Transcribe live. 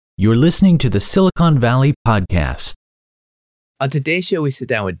You're listening to the Silicon Valley Podcast. On today's show, we sit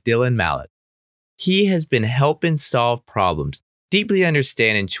down with Dylan Malot. He has been helping solve problems, deeply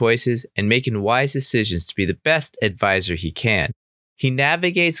understanding choices, and making wise decisions to be the best advisor he can. He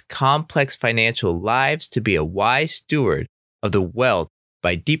navigates complex financial lives to be a wise steward of the wealth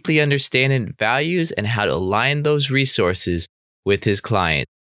by deeply understanding values and how to align those resources with his clients.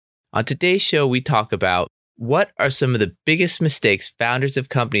 On today's show, we talk about what are some of the biggest mistakes founders of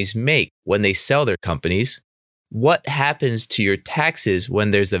companies make when they sell their companies, what happens to your taxes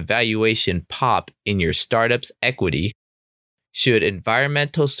when there's a valuation pop in your startup's equity, should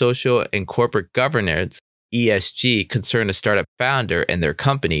environmental, social, and corporate governance, ESG, concern a startup founder and their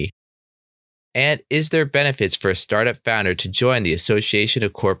company, and is there benefits for a startup founder to join the Association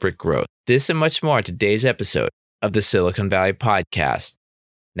of Corporate Growth? This and much more in today's episode of the Silicon Valley Podcast.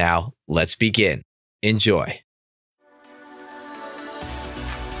 Now, let's begin. Enjoy.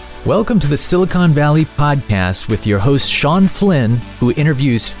 Welcome to the Silicon Valley Podcast with your host, Sean Flynn, who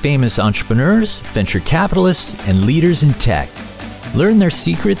interviews famous entrepreneurs, venture capitalists, and leaders in tech. Learn their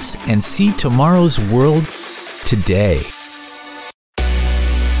secrets and see tomorrow's world today.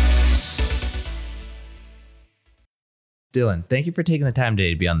 Dylan, thank you for taking the time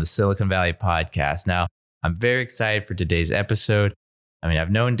today to be on the Silicon Valley Podcast. Now, I'm very excited for today's episode.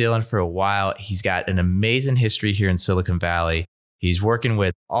 I've known Dylan for a while. He's got an amazing history here in Silicon Valley. He's working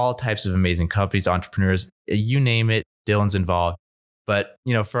with all types of amazing companies, entrepreneurs, you name it, Dylan's involved. But,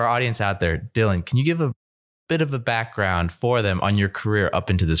 for our audience out there, Dylan, can you give a bit of a background for them on your career up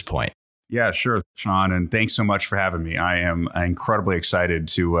until this point? Yeah, sure, Sean. And thanks so much for having me. I am incredibly excited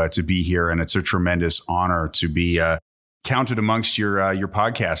to be here. And it's a tremendous honor to be counted amongst your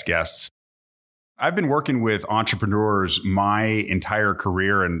podcast guests. I've been working with entrepreneurs my entire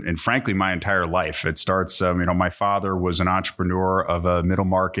career and frankly, my entire life. It starts, my father was an entrepreneur of a middle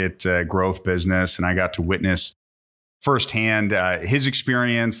market growth business, and I got to witness firsthand his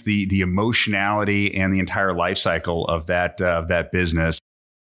experience, the emotionality, and the entire life cycle of that business.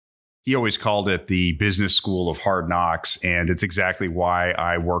 He always called it the business school of hard knocks, and it's exactly why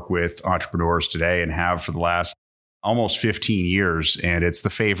I work with entrepreneurs today and have for the last almost 15 years. And it's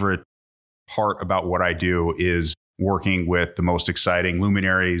the favorite part about what I do is working with the most exciting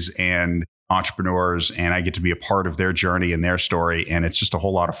luminaries and entrepreneurs, and I get to be a part of their journey and their story, and it's just a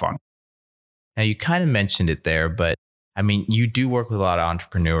whole lot of fun. Now, you kind of mentioned it there, but you do work with a lot of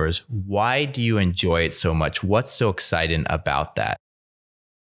entrepreneurs. Why do you enjoy it so much? What's so exciting about that?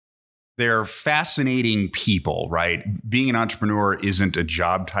 They're fascinating people, right? Being an entrepreneur isn't a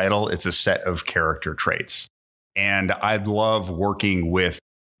job title, it's a set of character traits. And I love working with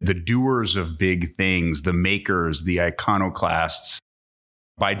the doers of big things, the makers, the iconoclasts.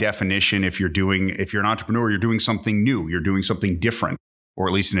 By definition, if you're an entrepreneur, you're doing something new, you're doing something different, or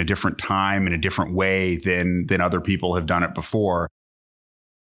at least in a different time, in a different way than other people have done it before.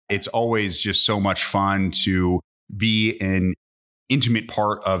 It's always just so much fun to be an intimate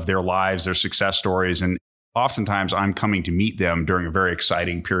part of their lives, their success stories. And oftentimes I'm coming to meet them during a very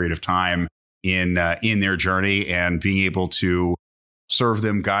exciting period of time in their journey, and being able to serve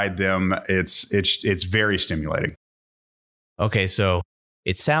them, guide them. It's very stimulating. Okay, so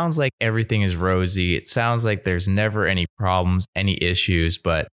it sounds like everything is rosy. It sounds like there's never any problems, any issues,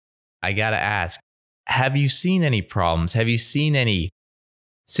 but I got to ask, have you seen any problems? Have you seen any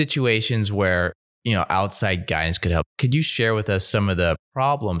situations where, outside guidance could help? Could you share with us some of the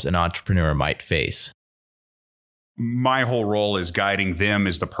problems an entrepreneur might face? My whole role is guiding them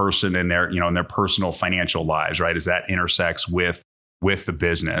as the person in their personal financial lives, right? As that intersects with the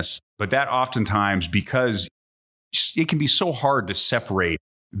business. But that oftentimes, because it can be so hard to separate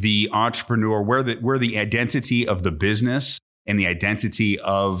the entrepreneur, where the identity of the business and the identity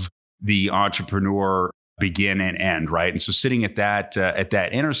of the entrepreneur begin and end, right? And so sitting at that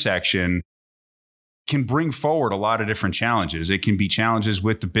intersection can bring forward a lot of different challenges. It can be challenges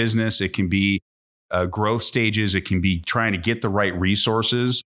with the business. It can be growth stages. It can be trying to get the right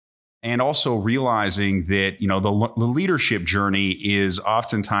resources. And also realizing that, the leadership journey is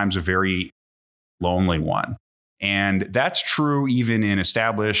oftentimes a very lonely one. And that's true even in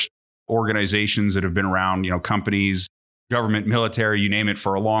established organizations that have been around, companies, government, military, you name it,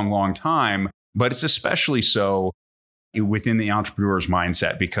 for a long, long time. But it's especially so within the entrepreneur's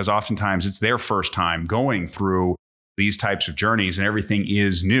mindset, because oftentimes it's their first time going through these types of journeys and everything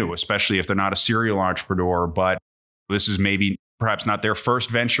is new, especially if they're not a serial entrepreneur, but this is maybe perhaps not their first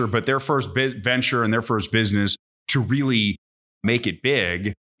venture, but their first venture and their first business to really make it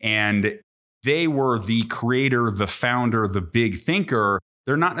big. And they were the creator, the founder, the big thinker,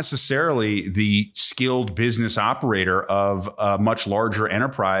 they're not necessarily the skilled business operator of a much larger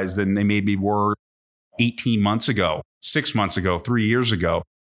enterprise than they maybe were 18 months ago, 6 months ago, 3 years ago,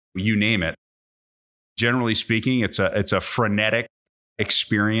 you name it. Generally speaking, it's a frenetic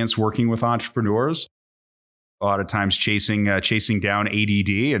experience working with entrepreneurs. A lot of times chasing down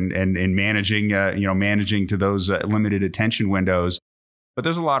ADD and managing to those limited attention windows. But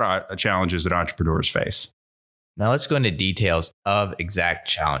there's a lot of challenges that entrepreneurs face. Now let's go into details of exact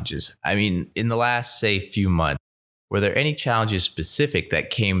challenges. I mean, in the last, say, few months, were there any challenges specific that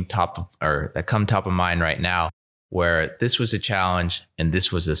come top of mind right now, where this was a challenge and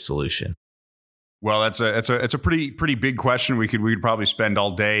this was a solution? Well, it's a pretty big question. We could probably spend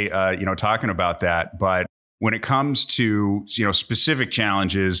all day talking about that. But when it comes to specific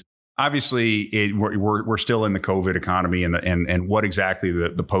challenges, obviously we're still in the COVID economy, and what exactly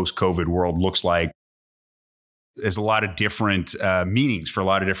the post-COVID world looks like. There's a lot of different meanings for a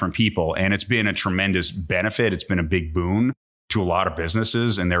lot of different people, and it's been a tremendous benefit. It's been a big boon to a lot of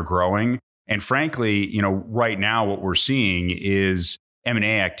businesses, and they're growing. And frankly, right now what we're seeing is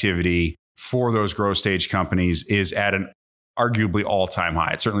M&A activity for those growth stage companies is at an arguably all-time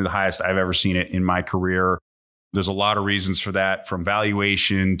high. It's certainly the highest I've ever seen it in my career. There's a lot of reasons for that, from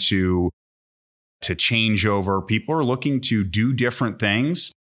valuation to changeover. People are looking to do different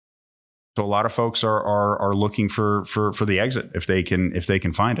things. So a lot of folks are looking for the exit if they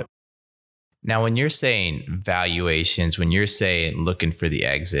can find it. Now, when you're saying valuations, when you're saying looking for the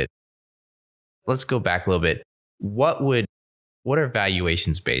exit, let's go back a little bit. What are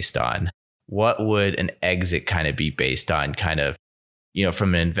valuations based on? What would an exit kind of be based on? Kind of,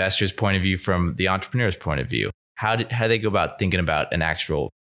 from an investor's point of view, from the entrepreneur's point of view, how do they go about thinking about an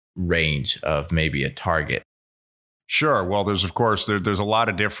actual range of maybe a target? Sure. Well, there's a lot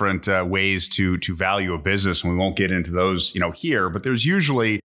of different ways to value a business, and we won't get into those, here. But there's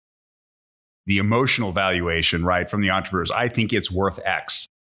usually the emotional valuation, right, from the entrepreneurs. I think it's worth X,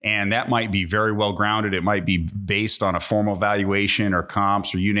 and that might be very well grounded. It might be based on a formal valuation or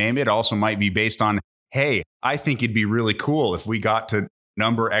comps or you name it. It also might be based on, hey, I think it'd be really cool if we got to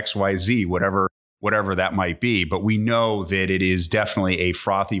number XYZ, whatever that might be. But we know that it is definitely a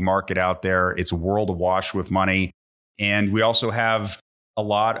frothy market out there. It's a world awash with money. And we also have a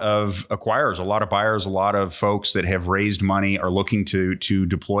lot of acquirers, a lot of buyers, a lot of folks that have raised money, are looking to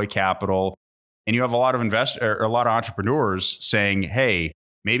deploy capital. And you have a lot of a lot of entrepreneurs saying, hey,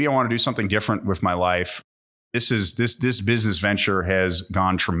 maybe I want to do something different with my life. This business venture has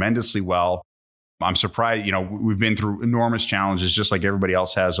gone tremendously well. I'm surprised, we've been through enormous challenges, just like everybody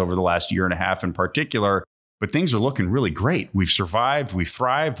else has over the last year and a half in particular, but things are looking really great. We've survived, we've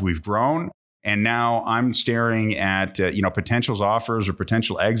thrived, we've grown. And now I'm staring at, potential offers or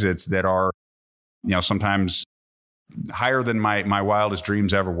potential exits that are, sometimes higher than my wildest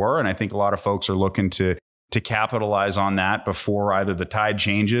dreams ever were. And I think a lot of folks are looking to capitalize on that before either the tide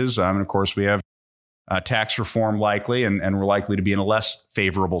changes. And of course, we have tax reform likely, and we're likely to be in a less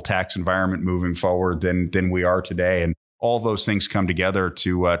favorable tax environment moving forward than we are today. And all those things come together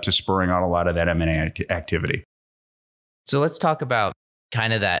to spurring on a lot of that M&A activity. So let's talk about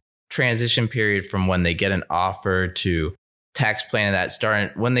kind of that transition period from when they get an offer to tax plan,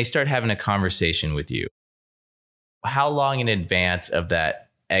 that when they start having a conversation with you. How long in advance of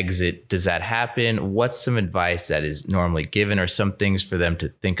that exit does that happen? What's some advice that is normally given, or some things for them to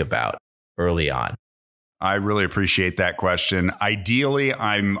think about early on? I really appreciate that question. Ideally,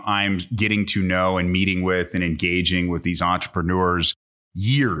 I'm getting to know and meeting with and engaging with these entrepreneurs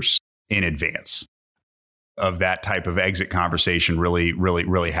years in advance of that type of exit conversation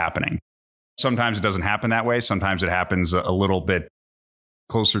really happening. Sometimes it doesn't happen that way. Sometimes it happens a little bit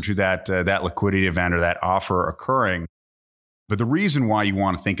closer to that liquidity event or that offer occurring. But the reason why you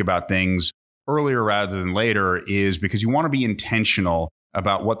want to think about things earlier rather than later is because you want to be intentional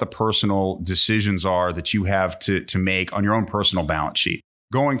about what the personal decisions are that you have to make on your own personal balance sheet.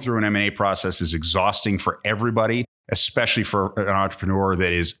 Going through an M&A process is exhausting for everybody, especially for an entrepreneur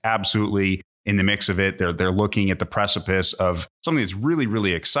that is absolutely in the mix of it. They're looking at the precipice of something that's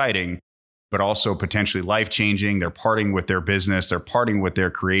really exciting, but also potentially life-changing. They're parting with their business. They're parting with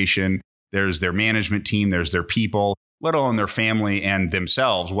their creation. There's their management team. There's their people, let alone their family and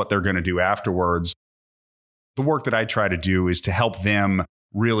themselves, what they're going to do afterwards. The work that I try to do is to help them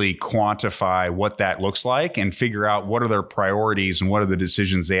really quantify what that looks like and figure out what are their priorities and what are the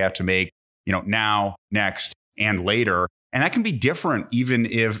decisions they have to make, now, next, and later. And that can be different even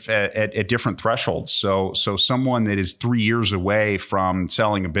if at different thresholds. So someone that is 3 years away from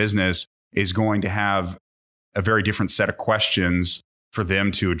selling a business is going to have a very different set of questions for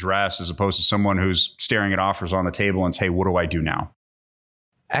them to address, as opposed to someone who's staring at offers on the table and say, hey, what do I do now?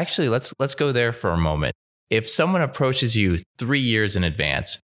 Actually, let's go there for a moment. If someone approaches you 3 years in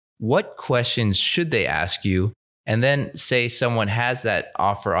advance, what questions should they ask you? And then say someone has that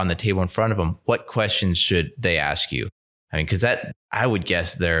offer on the table in front of them, what questions should they ask you? I mean, because that, I would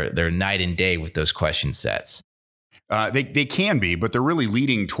guess they're night and day with those question sets. They can be, but they're really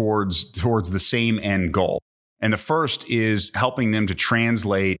leading towards the same end goal. And the first is helping them to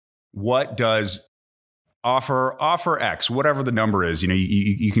translate what does offer X, whatever the number is.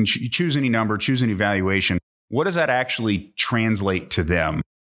 You can choose any number, choose any valuation. What does that actually translate to them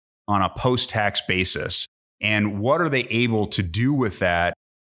on a post-tax basis? And what are they able to do with that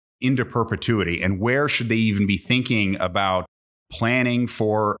into perpetuity? And where should they even be thinking about planning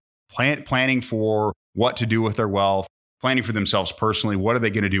for what to do with their wealth, planning for themselves personally? What are they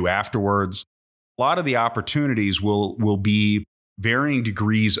going to do afterwards? A lot of the opportunities will be varying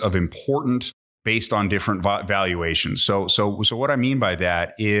degrees of important based on different valuations. So what I mean by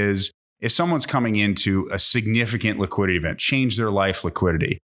that is if someone's coming into a significant liquidity event, change their life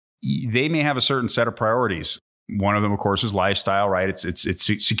liquidity, they may have a certain set of priorities. One of them, of course, is lifestyle, right?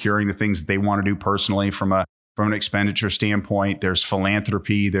 It's securing the things that they want to do personally from an expenditure standpoint. There's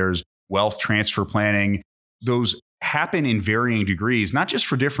philanthropy, there's wealth transfer planning. Those happen in varying degrees, not just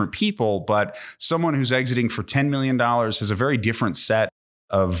for different people, but someone who's exiting for $10 million has a very different set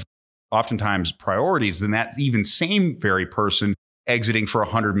of oftentimes priorities than that even same very person exiting for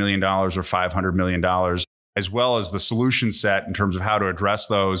 $100 million or $500 million, as well as the solution set in terms of how to address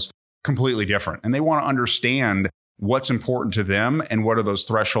those, completely different. And they want to understand what's important to them and what are those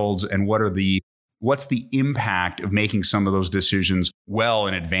thresholds and what's the impact of making some of those decisions well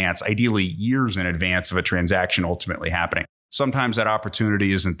in advance, ideally years in advance of a transaction ultimately happening. Sometimes that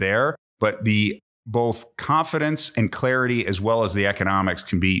opportunity isn't there, but the both confidence and clarity as well as the economics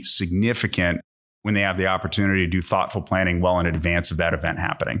can be significant when they have the opportunity to do thoughtful planning well in advance of that event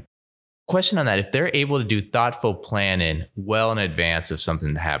happening. Question on that. If they're able to do thoughtful planning well in advance of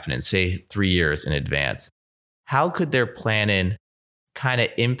something happening, say 3 years in advance, how could their planning kind of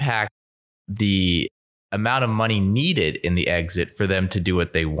impact the amount of money needed in the exit for them to do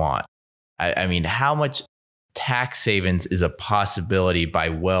what they want? I mean, how much tax savings is a possibility by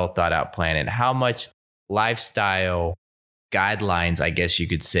well thought out planning? How much lifestyle guidelines, I guess you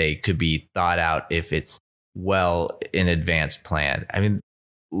could say, could be thought out if it's well in advance planned? I mean,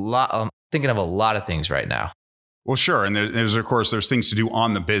 I'm thinking of a lot of things right now. Well, sure. And there's things to do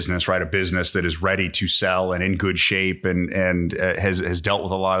on the business, right? A business that is ready to sell and in good shape and has dealt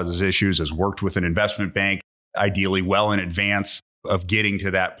with a lot of those issues, has worked with an investment bank, ideally well in advance of getting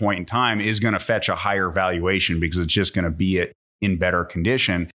to that point in time, is going to fetch a higher valuation because it's just going to be in better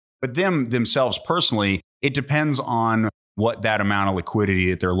condition. But themselves personally, it depends on what that amount of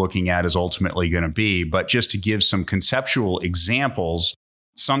liquidity that they're looking at is ultimately going to be. But just to give some conceptual examples,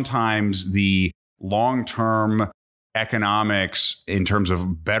 sometimes the long-term economics in terms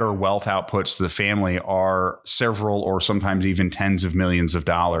of better wealth outputs to the family are several or sometimes even tens of millions of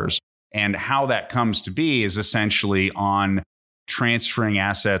dollars. And how that comes to be is essentially on transferring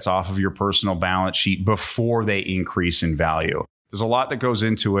assets off of your personal balance sheet before they increase in value. There's a lot that goes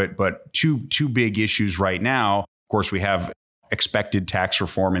into it, but two big issues right now. Of course, we have expected tax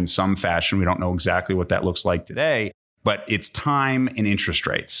reform in some fashion. We don't know exactly what that looks like today, but it's time and interest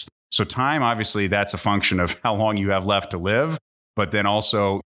rates. So time, obviously, that's a function of how long you have left to live, but then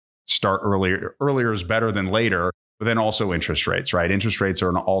also start earlier. Earlier is better than later, but then also interest rates, right? Interest rates are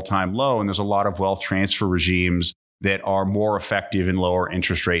an all-time low, and there's a lot of wealth transfer regimes that are more effective in lower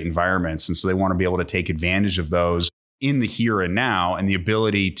interest rate environments. And so they want to be able to take advantage of those in the here and now, and the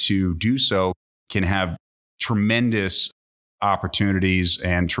ability to do so can have tremendous opportunities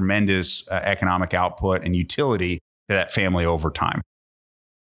and tremendous economic output and utility to that family over time.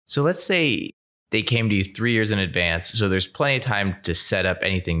 So let's say they came to you 3 years in advance. So there's plenty of time to set up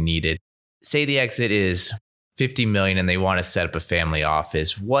anything needed. Say the exit is $50 million and they want to set up a family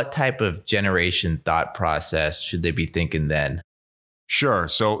office. What type of generation thought process should they be thinking then? Sure.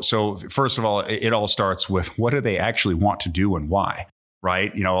 So first of all, it all starts with what do they actually want to do and why,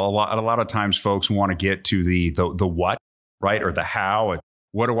 right? You know, a lot of times folks want to get to the what, right? Or the how.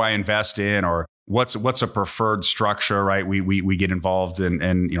 What do I invest in? Or what's a preferred structure, right? We get involved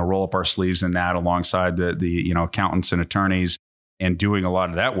and roll up our sleeves in that alongside the accountants and attorneys and doing a lot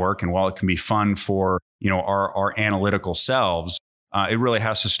of that work. And while it can be fun for our analytical selves, it really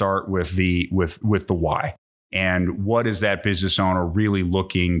has to start with the why. And what is that business owner really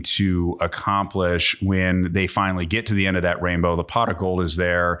looking to accomplish when they finally get to the end of that rainbow? The pot of gold is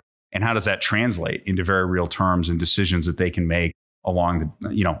there. And how does that translate into very real terms and decisions that they can make along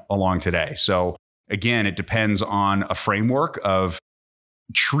today? So again, it depends on a framework of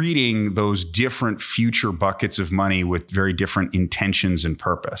treating those different future buckets of money with very different intentions and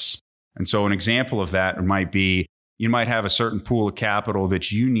purpose. And so an example of that might be, you might have a certain pool of capital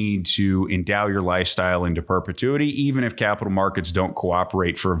that you need to endow your lifestyle into perpetuity, even if capital markets don't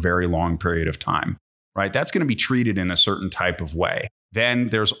cooperate for a very long period of time, right? That's going to be treated in a certain type of way. Then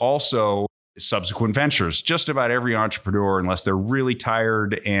there's also subsequent ventures. Just about every entrepreneur, unless they're really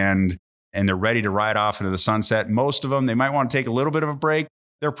tired and they're ready to ride off into the sunset, most of them, they might want to take a little bit of a break.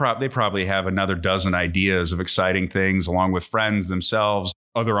 They probably have another dozen ideas of exciting things along with friends themselves,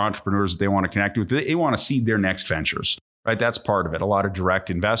 other entrepreneurs that they want to connect with. They want to seed their next ventures, right? That's part of it, a lot of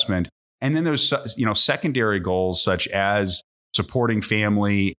direct investment. And then there's, secondary goals such as supporting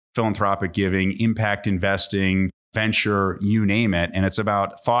family, philanthropic giving, impact investing, venture, you name it. And it's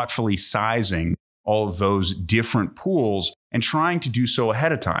about thoughtfully sizing all of those different pools and trying to do so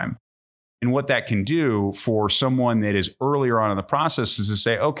ahead of time. And what that can do for someone that is earlier on in the process is to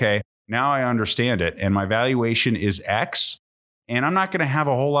say, okay, now I understand it. And my valuation is X. And I'm not going to have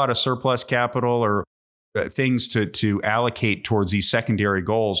a whole lot of surplus capital or things to allocate towards these secondary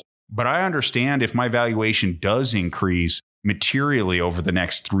goals. But I understand if my valuation does increase materially over the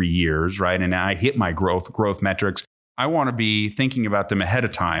next 3 years, right? And I hit my growth metrics, I want to be thinking about them ahead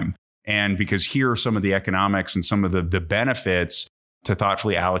of time. And because here are some of the economics and some of the benefits to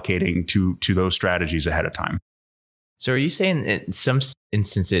thoughtfully allocating to those strategies ahead of time. So are you saying in some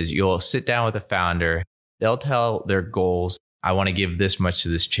instances, you'll sit down with a founder, they'll tell their goals, I want to give this much to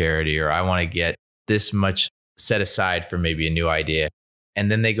this charity, or I want to get this much set aside for maybe a new idea.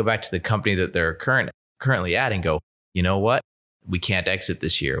 And then they go back to the company that they're currently at and go, you know what? We can't exit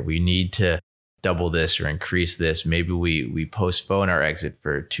this year. We need to double this or increase this. Maybe we postpone our exit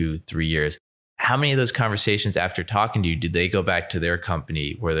for 2-3 years. How many of those conversations after talking to you, did they go back to their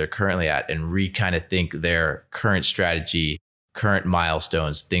company where they're currently at and kind of think their current strategy, current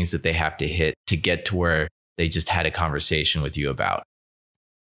milestones, things that they have to hit to get to where they just had a conversation with you about?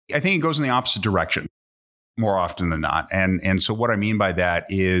 I think it goes in the opposite direction more often than not. And so what I mean by that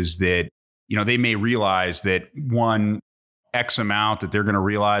is that, they may realize that one X amount that they're going to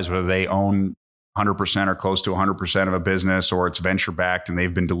realize, whether they own 100% or close to 100% of a business, or it's venture backed and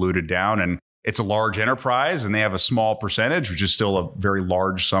they've been diluted down, and it's a large enterprise and they have a small percentage, which is still a very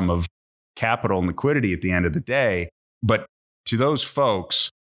large sum of capital and liquidity at the end of the day. But to those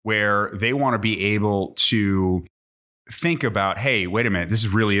folks where they want to be able to think about, hey, wait a minute, this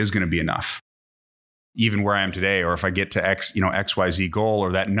really is going to be enough, even where I am today, or if I get to X, XYZ goal,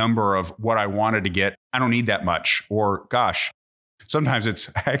 or that number of what I wanted to get, I don't need that much. Or gosh, sometimes it's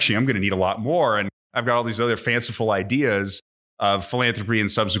actually, I'm going to need a lot more. And I've got all these other fanciful ideas of philanthropy and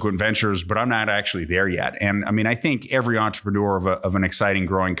subsequent ventures, but I'm not actually there yet. And I mean, I think every entrepreneur of an exciting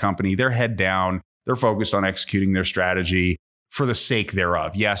growing company, they're head down, they're focused on executing their strategy for the sake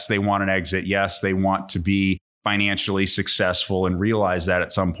thereof. Yes, they want an exit. Yes, they want to be financially successful and realize that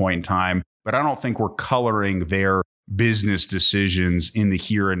at some point in time. But I don't think we're coloring their business decisions in the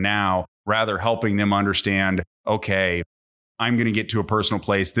here and now, rather helping them understand, okay, I'm going to get to a personal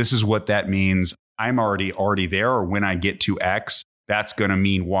place. This is what that means. I'm already there, or when I get to X, that's going to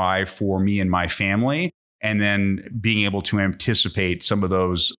mean Y for me and my family. And then being able to anticipate some of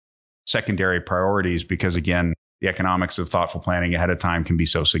those secondary priorities, because again, the economics of thoughtful planning ahead of time can be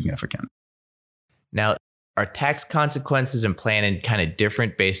so significant. Now, are tax consequences and planning kind of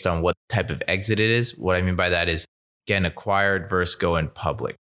different based on what type of exit it is? What I mean by that is getting acquired versus going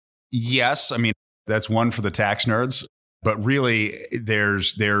public. Yes. I mean, that's one for the tax nerds. But really,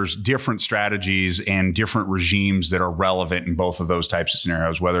 there's different strategies and different regimes that are relevant in both of those types of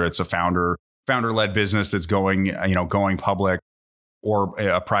scenarios, whether it's a founder-led business that's going public, or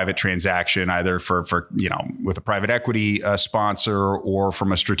a private transaction, either for with a private equity sponsor, or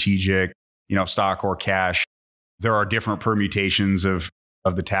from a strategic, stock or cash. There are different permutations of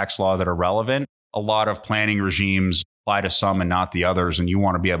the tax law that are relevant. A lot of planning regimes apply to some and not the others, and you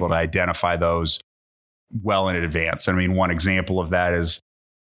want to be able to identify those well in advance. I mean, one example of that is,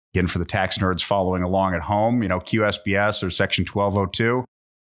 again, for the tax nerds following along at home, QSBS or Section 1202.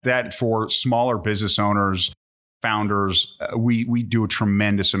 That for smaller business owners, founders, we do a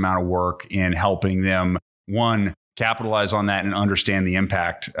tremendous amount of work in helping them, one, capitalize on that and understand the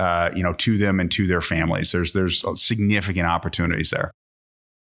impact, to them and to their families. There's significant opportunities there.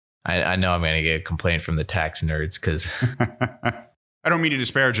 I know I'm going to get a complaint from the tax nerds because I don't mean to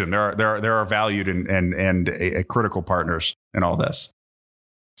disparage them. There are valued and a critical partners in all this.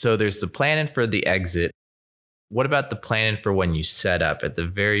 So there's the planning for the exit. What about the planning for when you set up at the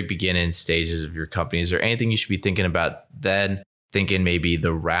very beginning stages of your company? Is there anything you should be thinking about then? Thinking maybe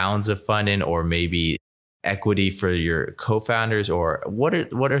the rounds of funding, or maybe equity for your co-founders, or what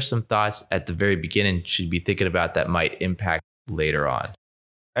are some thoughts at the very beginning should be thinking about that might impact later on?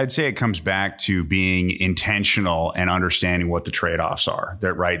 I'd say it comes back to being intentional and understanding what the trade-offs are.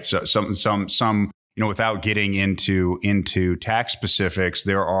 That right. So some without getting into tax specifics,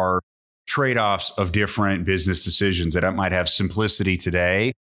 there are trade-offs of different business decisions that might have simplicity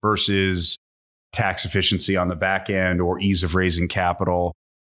today versus tax efficiency on the back end, or ease of raising capital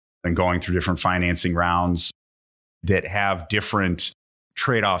and going through different financing rounds that have different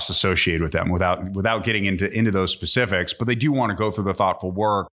trade-offs associated with them without getting into those specifics. But they do want to go through the thoughtful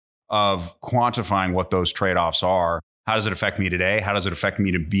work of quantifying what those trade-offs are. How does it affect me today? How does it affect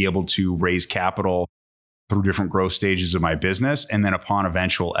me to be able to raise capital through different growth stages of my business and then upon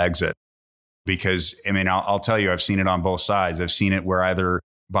eventual exit? Because, I mean, I'll tell you, I've seen it on both sides. I've seen it where either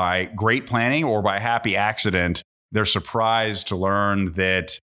by great planning or by happy accident, they're surprised to learn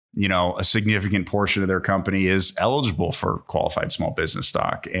that, a significant portion of their company is eligible for qualified small business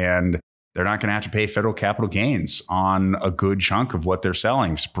stock. And they're not going to have to pay federal capital gains on a good chunk of what they're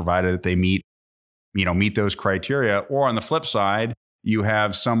selling, provided that they meet those criteria. Or on the flip side, you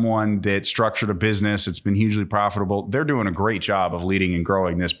have someone that structured a business. It's been hugely profitable. They're doing a great job of leading and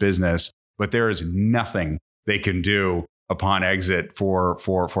growing this business, but there is nothing they can do upon exit for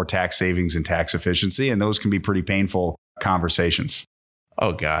tax savings and tax efficiency. And those can be pretty painful conversations.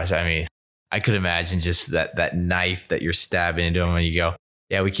 Oh gosh. I mean, I could imagine just that knife that you're stabbing into them when you go,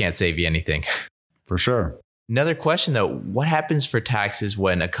 yeah, we can't save you anything. For sure. Another question though, what happens for taxes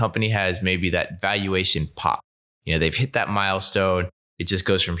when a company has maybe that valuation pop? They've hit that milestone. It just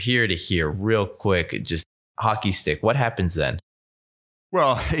goes from here to here real quick. It just hockey stick. What happens then?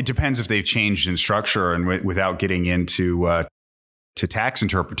 Well, it depends if they've changed in structure, and without getting into to tax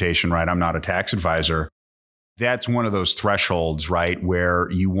interpretation, right? I'm not a tax advisor. That's one of those thresholds, right? Where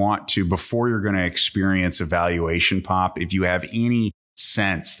you want to, before you're going to experience a valuation pop, if you have any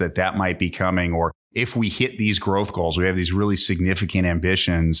sense that might be coming, or if we hit these growth goals, we have these really significant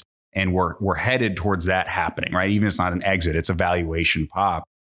ambitions and we're headed towards that happening, right? Even if it's not an exit, it's a valuation pop.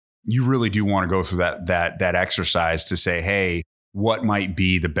 You really do want to go through that exercise to say, hey, what might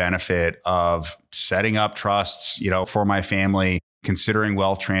be the benefit of setting up trusts, for my family, considering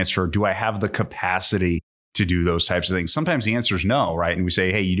wealth transfer? Do I have the capacity to do those types of things? Sometimes the answer is no, right? And we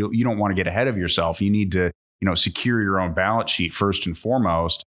say, hey, you don't want to get ahead of yourself. You need to, secure your own balance sheet first and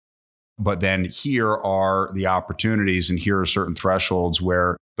foremost. But then here are the opportunities, and here are certain thresholds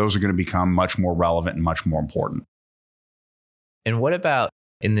where those are going to become much more relevant and much more important. And what about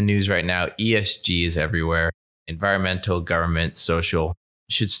in the news right now? ESG is everywhere. Environmental, government, social.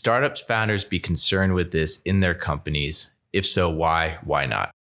 Should startups founders be concerned with this in their companies? If so, why? Why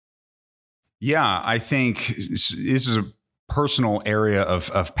not? Yeah, I think this is a personal area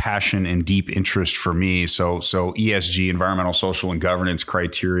of passion and deep interest for me. So ESG, environmental, social, and governance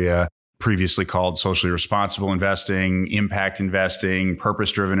criteria, previously called socially responsible investing, impact investing,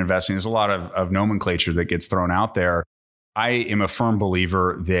 purpose-driven investing. There's a lot of nomenclature that gets thrown out there. I am a firm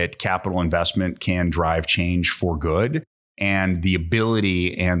believer that capital investment can drive change for good, and the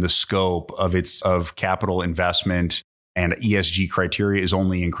ability and the scope of capital investment and ESG criteria is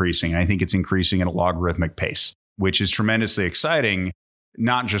only increasing. And I think it's increasing at a logarithmic pace, which is tremendously exciting,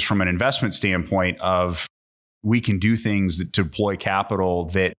 not just from an investment standpoint of we can do things to deploy capital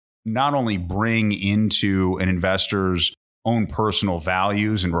that not only bring into an investor's own personal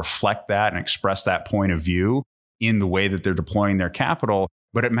values and reflect that and express that point of view in the way that they're deploying their capital,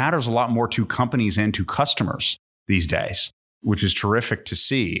 but it matters a lot more to companies and to customers these days, which is terrific to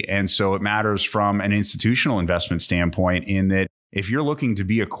see. And so it matters from an institutional investment standpoint in that if you're looking to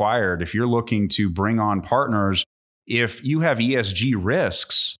be acquired, if you're looking to bring on partners, if you have ESG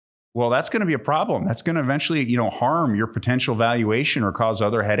risks, well, that's going to be a problem. That's going to eventually, harm your potential valuation or cause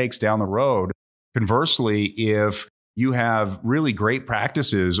other headaches down the road. Conversely, if you have really great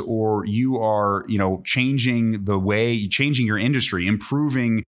practices, or you are, changing your industry,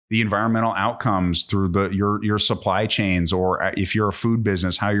 improving the environmental outcomes through your supply chains, or if you're a food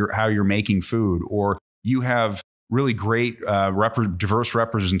business, how you're making food, or you have really great diverse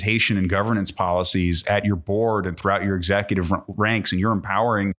representation and governance policies at your board and throughout your executive ranks, and you're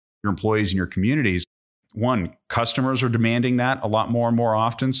empowering your employees and your communities. One, customers are demanding that a lot more and more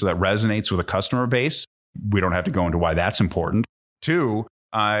often, so that resonates with a customer base. We don't have to go into why that's important. Two,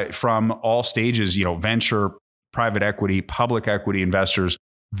 from all stages, venture, private equity, public equity investors,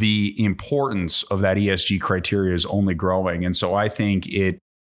 the importance of that ESG criteria is only growing. And so I think it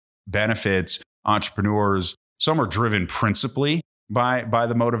benefits entrepreneurs. Some are driven principally by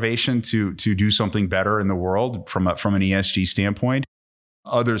the motivation to do something better in the world from an ESG standpoint.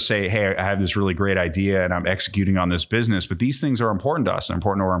 Others say, hey, I have this really great idea and I'm executing on this business, but these things are important to us. They're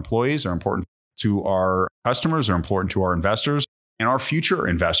important to our employees, they're important to our customers, they're important to our investors and our future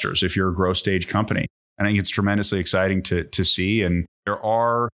investors if you're a growth stage company. And I think it's tremendously exciting to see. And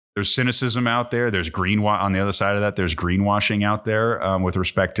there's cynicism out there. There's on the other side of that. There's greenwashing out there with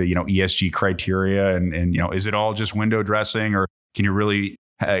respect to ESG criteria and is it all just window dressing or can you really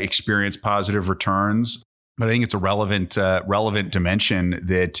experience positive returns? But I think it's a relevant dimension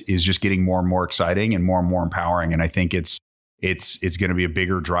that is just getting more and more exciting and more empowering. And I think it's going to be a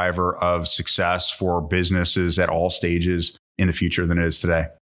bigger driver of success for businesses at all stages in the future than it is today.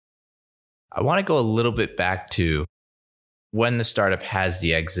 I want to go a little bit back to when the startup has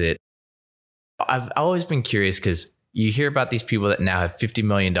the exit. I've always been curious because you hear about these people that now have $50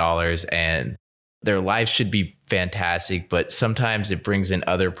 million and their lives should be fantastic, but sometimes it brings in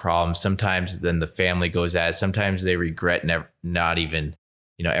other problems. Sometimes then the family goes at it. Sometimes they regret not even,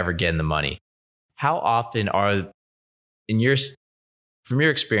 ever getting the money. How often from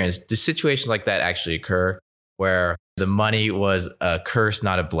your experience, do situations like that actually occur where the money was a curse,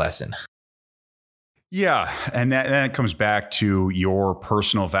 not a blessing? Yeah. And that comes back to your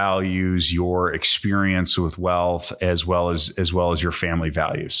personal values, your experience with wealth, as well as your family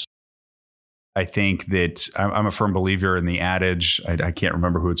values. I think that I'm a firm believer in the adage. I can't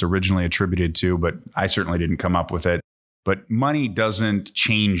remember who it's originally attributed to, but I certainly didn't come up with it. But money doesn't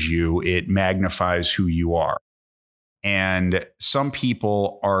change you. It magnifies who you are. And some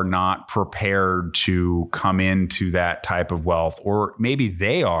people are not prepared to come into that type of wealth, or maybe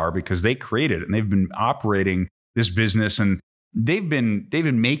they are because they created it and they've been operating this business and they've been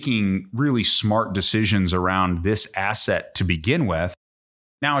making really smart decisions around this asset to begin with.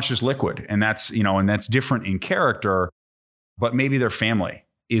 Now it's just liquid, and that's different in character, but maybe their family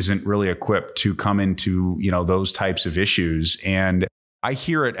isn't really equipped to come into, those types of issues. And I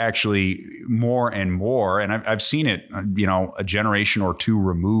hear it actually more and more, and I've seen it, a generation or two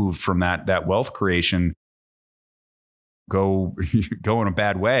removed from that wealth creation go in a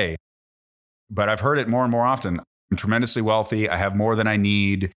bad way. But I've heard it more and more often. I'm tremendously wealthy. I have more than I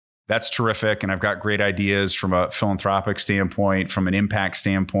need. That's terrific. And I've got great ideas from a philanthropic standpoint, from an impact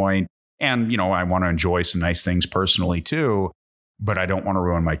standpoint. And, I want to enjoy some nice things personally too, but I don't want to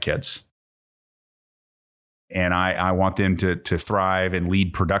ruin my kids. And I want them to thrive and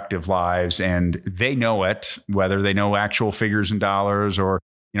lead productive lives. And they know it, whether they know actual figures in dollars or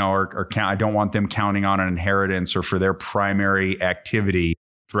I don't want them counting on an inheritance or for their primary activity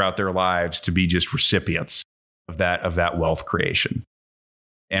throughout their lives to be just recipients of that wealth creation.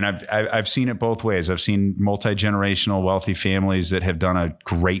 And I've seen it both ways. I've seen multi-generational wealthy families that have done a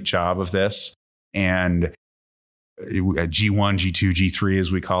great job of this. And G1, G2, G3, as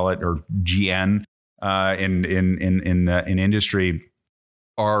we call it, or GN in industry,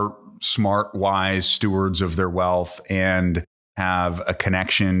 are smart, wise stewards of their wealth and have a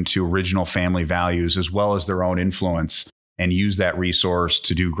connection to original family values as well as their own influence and use that resource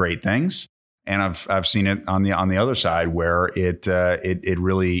to do great things. And I've seen it on the other side where it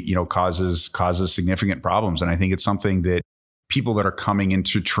really causes significant problems. And I think it's something that people that are coming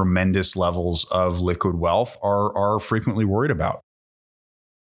into tremendous levels of liquid wealth are frequently worried about.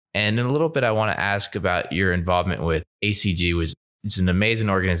 And in a little bit, I want to ask about your involvement with ACG, which is an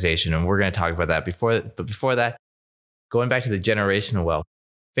amazing organization, and we're going to talk about that. But before that, going back to the generational wealth,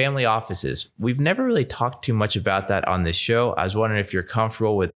 family offices. We've never really talked too much about that on this show. I was wondering if you're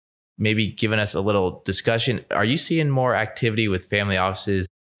comfortable with maybe giving us a little discussion. Are you seeing more activity with family offices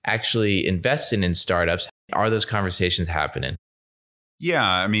actually investing in startups? Are those conversations happening? Yeah,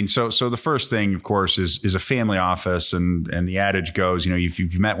 I mean, so the first thing, of course, is a family office, and the adage goes, if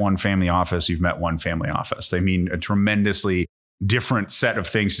you've met one family office, you've met one family office. They mean a tremendously different set of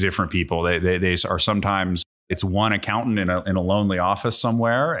things to different people. They are sometimes it's one accountant in a lonely office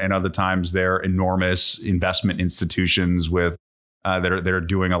somewhere, and other times they're enormous investment institutions with that are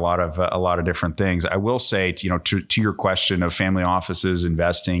doing a lot of different things. I will say, to your question of family offices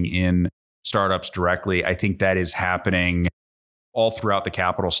investing in startups directly, I think that is happening all throughout the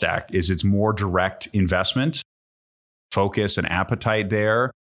capital stack. It's more direct investment, focus and appetite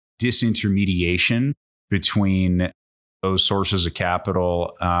there, disintermediation between those sources of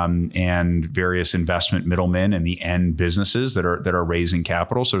capital and various investment middlemen and the end businesses that are raising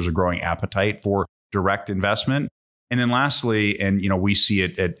capital. So there's a growing appetite for direct investment. And then lastly, and we see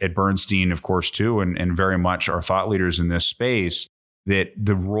it at Bernstein, of course, too, and very much our thought leaders in this space, that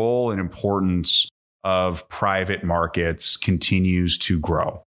the role and importance of private markets continues to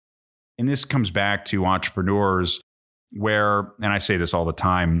grow. And this comes back to entrepreneurs where, and I say this all the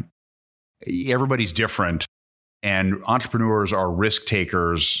time, everybody's different, And entrepreneurs are risk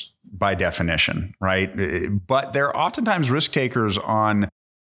takers by definition, right? But they're oftentimes risk takers on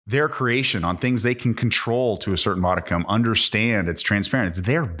their creation, on things they can control to a certain modicum, understand it's transparent. It's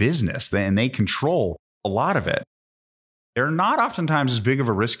their business and they control a lot of it. They're not oftentimes as big of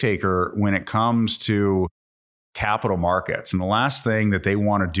a risk taker when it comes to capital markets. And the last thing that they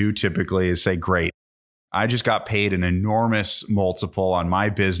want to do typically is say, great, I just got paid an enormous multiple on my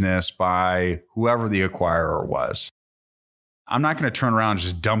business by whoever the acquirer was. I'm not going to turn around and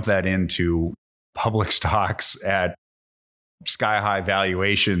just dump that into public stocks at sky high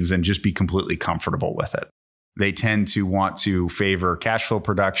valuations and just be completely comfortable with it. They tend to want to favor cash flow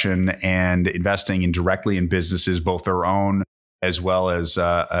production and investing directly in businesses, both their own as well as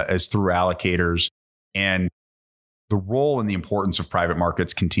through allocators. And the role and the importance of private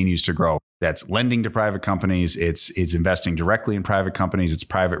markets continues to grow. That's lending to private companies. It's investing directly in private companies. It's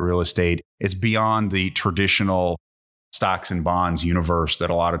private real estate. It's beyond the traditional stocks and bonds universe that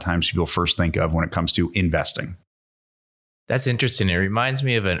a lot of times people first think of when it comes to investing. That's interesting. It reminds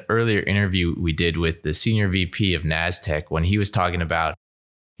me of an earlier interview we did with the senior VP of NASDAQ when he was talking about,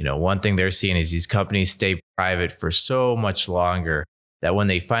 one thing they're seeing is these companies stay private for so much longer that when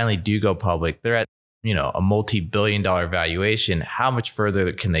they finally do go public, they're at a multi-billion-dollar valuation. How much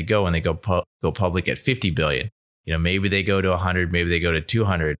further can they go when they go public at 50 billion? Maybe they go to 100, maybe they go to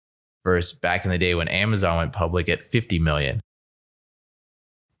 200 versus back in the day when Amazon went public at 50 million.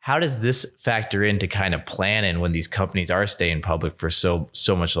 How does this factor into kind of planning when these companies are staying public for so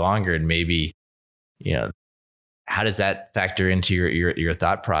much longer? And maybe, how does that factor into your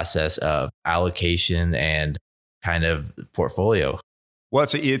thought process of allocation and kind of portfolio? Well,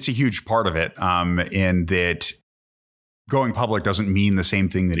 it's a huge part of it, in that going public doesn't mean the same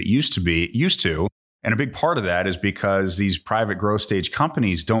thing that it used to. And a big part of that is because these private growth stage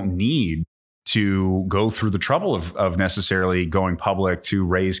companies don't need to go through the trouble of necessarily going public to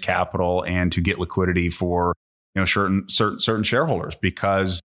raise capital and to get liquidity for certain shareholders,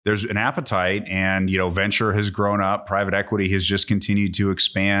 because there's an appetite and venture has grown up, private equity has just continued to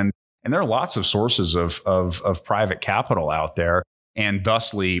expand, and there are lots of sources of private capital out there, and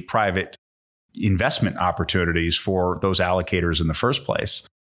thusly private investment opportunities for those allocators in the first place.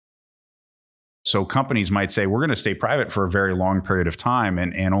 So companies might say, we're going to stay private for a very long period of time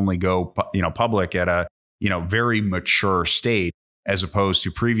and only go public at a very mature state, as opposed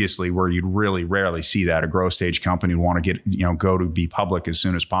to previously where you'd really rarely see that. A growth stage company would want to get go to be public as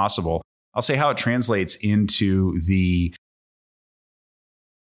soon as possible. I'll say how it translates into the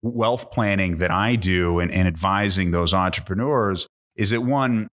wealth planning that I do and advising those entrepreneurs is that,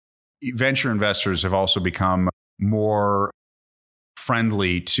 one, venture investors have also become more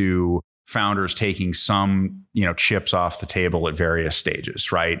friendly to founders taking some, chips off the table at various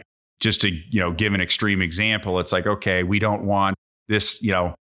stages, right? Just to, give an extreme example, it's like, okay, we don't want this,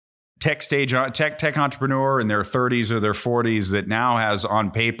 tech entrepreneur in their 30s or their 40s that now has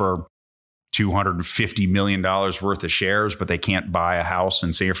on paper $250 million worth of shares, but they can't buy a house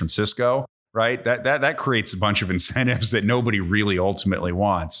in San Francisco, right? That creates a bunch of incentives that nobody really ultimately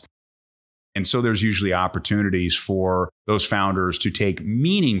wants. And so there's usually opportunities for those founders to take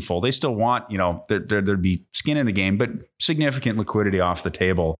meaningful, they still want, there'd be skin in the game, but significant liquidity off the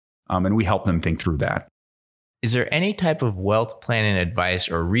table. And we help them think through that. Is there any type of wealth planning advice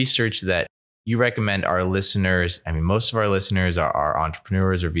or research that you recommend our listeners? I mean, most of our listeners are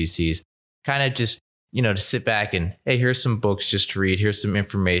entrepreneurs or VCs, kind of just, to sit back and, hey, here's some books just to read. Here's some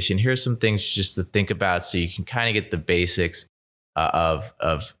information. Here's some things just to think about so you can kind of get the basics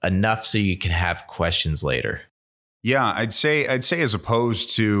of enough so you can have questions later. Yeah, I'd say as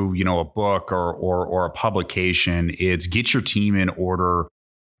opposed to, a book or a publication, it's get your team in order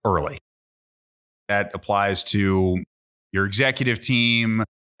early. That applies to your executive team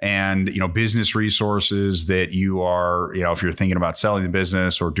and, business resources that you are, if you're thinking about selling the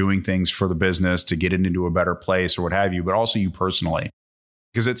business or doing things for the business to get it into a better place or what have you, but also you personally,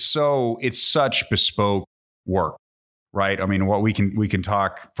 because it's such bespoke work. Right. I mean, what we can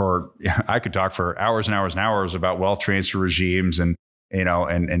talk for, I could talk for hours and hours and hours about wealth transfer regimes and,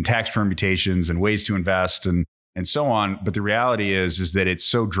 and tax permutations and ways to invest and so on. But the reality is that it's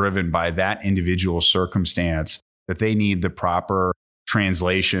so driven by that individual circumstance that they need the proper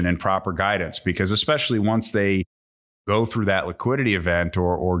translation and proper guidance, because especially once they go through that liquidity event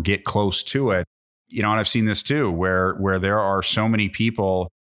or get close to it, and I've seen this too, where there are so many people,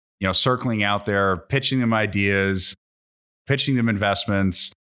 circling out there, pitching them ideas, pitching them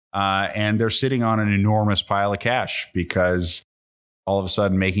investments, and they're sitting on an enormous pile of cash because all of a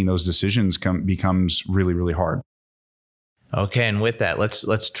sudden making those decisions becomes really, really hard. Okay, and with that,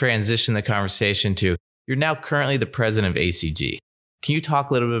 let's transition the conversation to You're now currently the president of ACG. Can you talk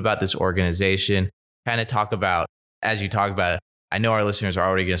a little bit about this organization? Kind of talk about, as you talk about it, I know our listeners are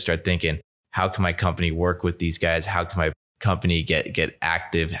already going to start thinking, how can my company work with these guys? How can my company get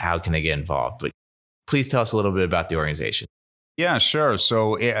active? How can they get involved? But please tell us a little bit about the organization. Yeah, sure.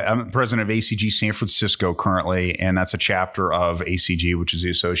 So I'm president of ACG San Francisco currently, and that's a chapter of ACG, which is the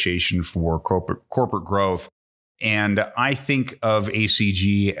Association for Corporate Growth. And I think of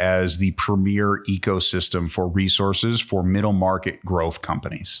ACG as the premier ecosystem for resources for middle market growth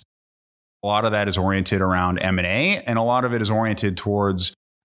companies. A lot of that is oriented around M&A, and a lot of it is oriented towards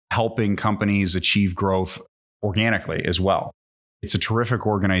helping companies achieve growth organically as well. It's a terrific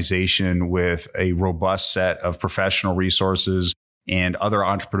organization with a robust set of professional resources and other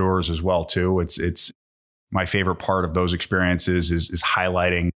entrepreneurs as well too. It's my favorite part of those experiences is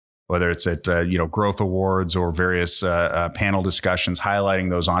highlighting, whether it's at growth awards or various panel discussions, highlighting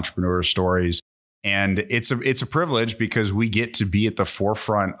those entrepreneur stories. And it's a privilege because we get to be at the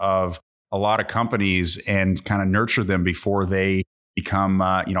forefront of a lot of companies and kind of nurture them before they become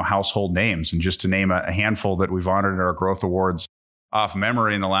household names. And just to name a handful that we've honored at our growth awards off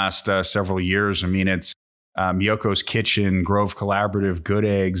memory in the last several years, I mean, it's Miyoko's Kitchen, Grove Collaborative, Good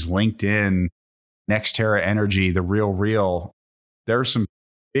Eggs, LinkedIn, Nextera Energy, The Real. There are some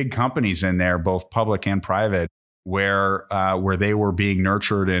big companies in there, both public and private, where they were being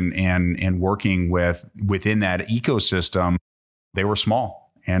nurtured and working within that ecosystem. They were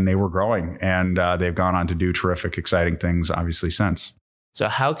small and they were growing, and they've gone on to do terrific, exciting things, obviously, since. So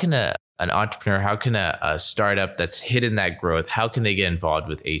how can an entrepreneur, how can a startup that's hidden that growth, how can they get involved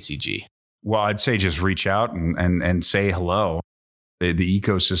with ACG? Well, I'd say just reach out and say hello. The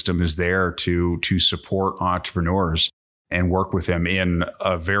ecosystem is there to support entrepreneurs and work with them in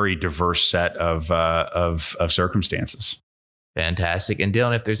a very diverse set of circumstances. Fantastic. And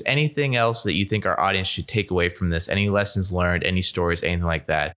Dylan, if there's anything else that you think our audience should take away from this, any lessons learned, any stories, anything like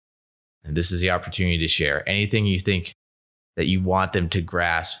that, and this is the opportunity to share. Anything you think that you want them to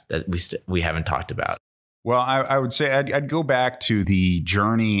grasp that we haven't talked about? Well, I would say I'd go back to the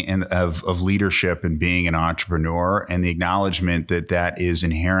journey of leadership and being an entrepreneur, and the acknowledgement that is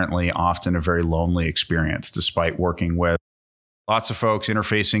inherently often a very lonely experience, despite working with lots of folks,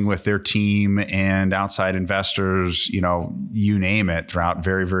 interfacing with their team and outside investors, you name it, throughout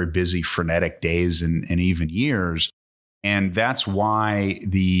very, very busy, frenetic days and even years. And that's why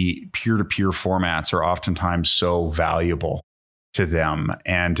the peer-to-peer formats are oftentimes so valuable to them.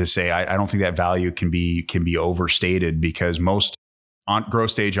 And to say, I don't think that value can be overstated, because most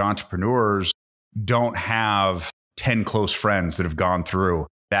growth stage entrepreneurs don't have 10 close friends that have gone through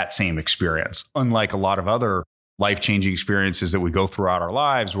that same experience. Unlike a lot of other life-changing experiences that we go throughout our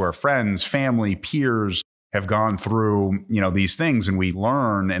lives, where friends, family, peers have gone through, these things, and we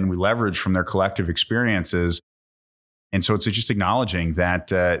learn and we leverage from their collective experiences. And so it's just acknowledging that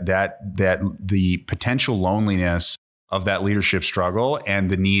the potential loneliness of that leadership struggle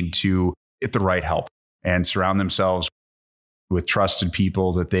and the need to get the right help and surround themselves with trusted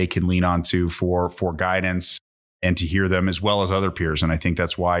people that they can lean onto for guidance and to hear them, as well as other peers. And I think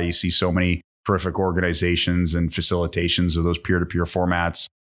that's why you see so many terrific organizations and facilitations of those peer-to-peer formats.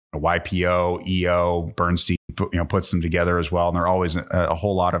 YPO, EO, Bernstein, puts them together as well. And they're always a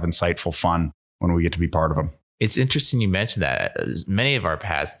whole lot of insightful fun when we get to be part of them. It's interesting you mentioned that. Many of our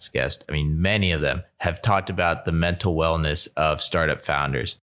past guests, many of them have talked about the mental wellness of startup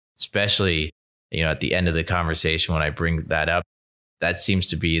founders, especially, at the end of the conversation when I bring that up. That seems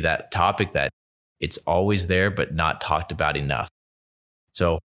to be that topic that it's always there, but not talked about enough.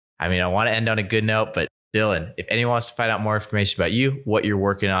 So, I want to end on a good note, but Dylan, if anyone wants to find out more information about you, what you're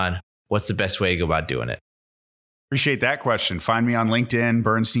working on, what's the best way to go about doing it? Appreciate that question. Find me on LinkedIn,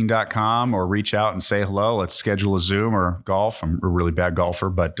 Bernstein.com, or reach out and say hello. Let's schedule a Zoom or golf. I'm a really bad golfer,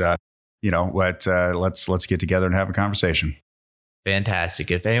 but let's get together and have a conversation.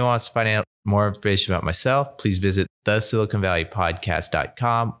 Fantastic. If anyone wants to find out more information about myself, please visit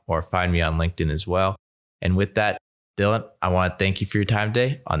thesiliconvalleypodcast.com or find me on LinkedIn as well. And with that, Dylan, I want to thank you for your time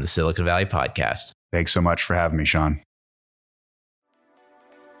today on the Silicon Valley Podcast. Thanks so much for having me, Sean.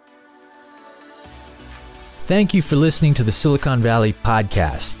 Thank you for listening to the Silicon Valley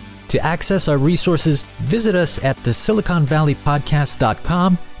Podcast. To access our resources, visit us at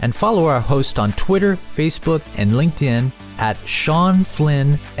thesiliconvalleypodcast.com and follow our host on Twitter, Facebook, and LinkedIn at Sean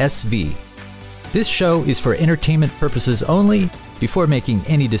Flynn SV. This show is for entertainment purposes only. Before making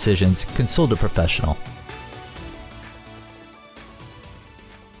any decisions, consult a professional.